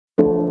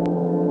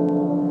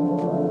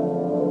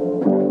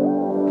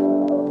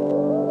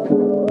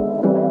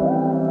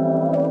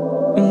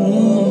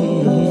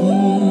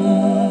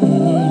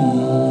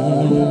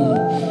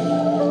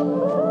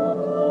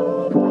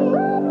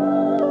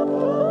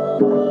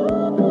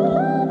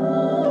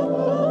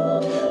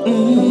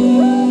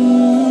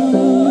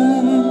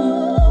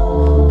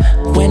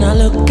When I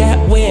look at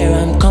where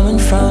I'm coming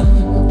from,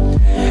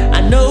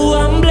 I know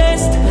I'm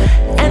blessed,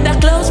 and I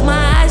close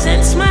my eyes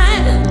and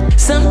smile.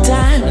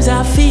 Sometimes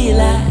I feel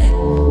like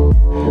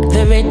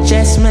the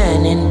richest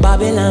man in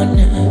Babylon,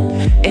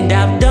 and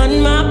I've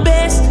done my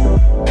best,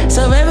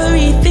 so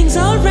everything's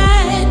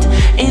alright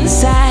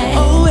inside.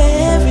 Oh,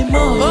 every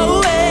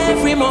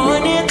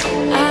morning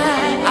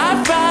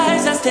I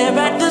rise, I stare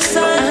at the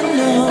sun.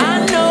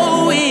 I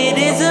know it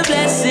is a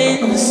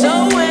blessing.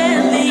 So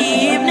when the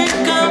evening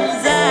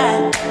comes,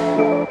 I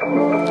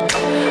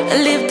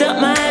lift up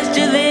my eyes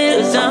to the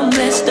hills. I'm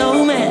blessed,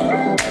 oh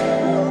man,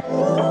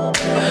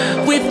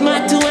 with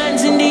my two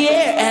hands in the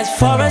air as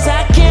far as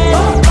I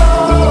can.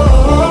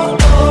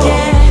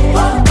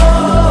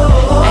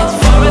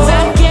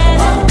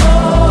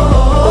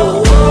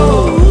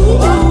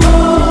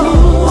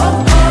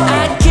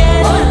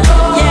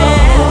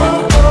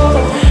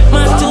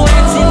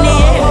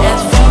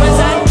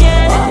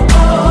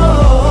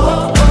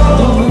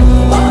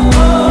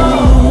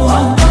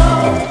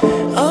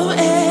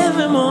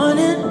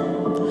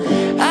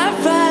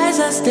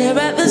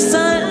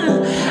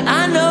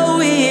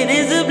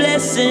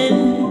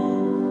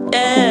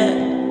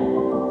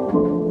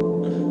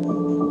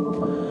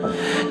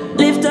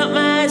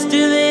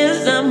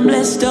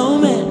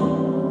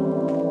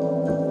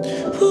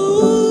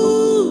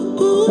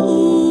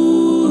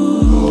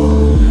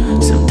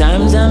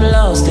 Sometimes I'm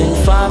lost and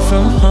far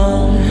from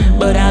home,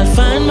 but I'll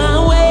find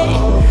my way.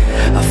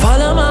 I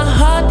follow my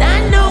heart,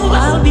 I know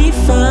I'll be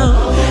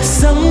found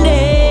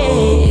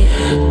someday.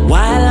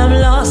 While I'm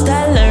lost,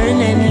 I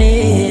learn and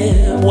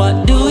live.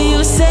 What do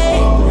you say?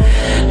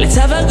 Let's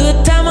have a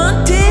good time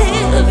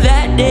until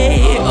that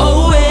day.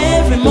 Oh,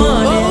 every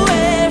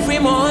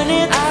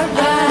morning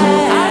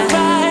I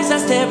rise, I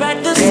stare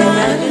at the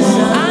sun.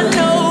 I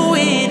know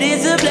it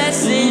is a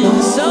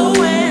blessing. So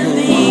when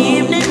the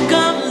evening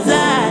comes,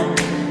 I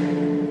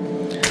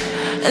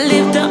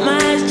lift up my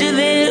eyes to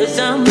the hills.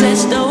 I'm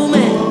blessed, oh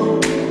man,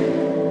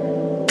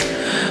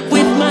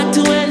 with my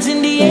two hands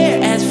in the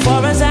air as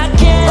far as I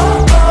can.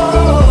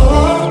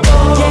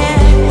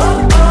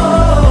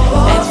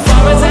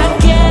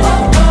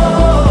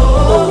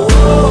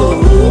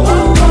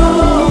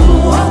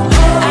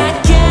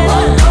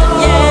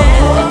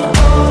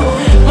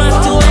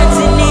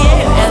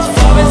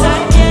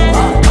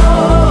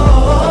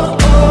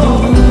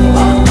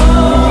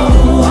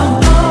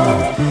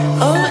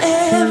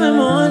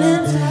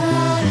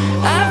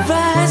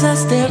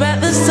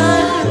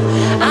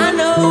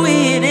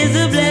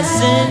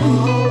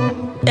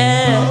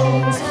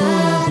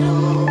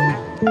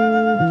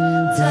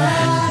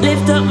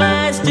 Lift up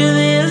my eyes to the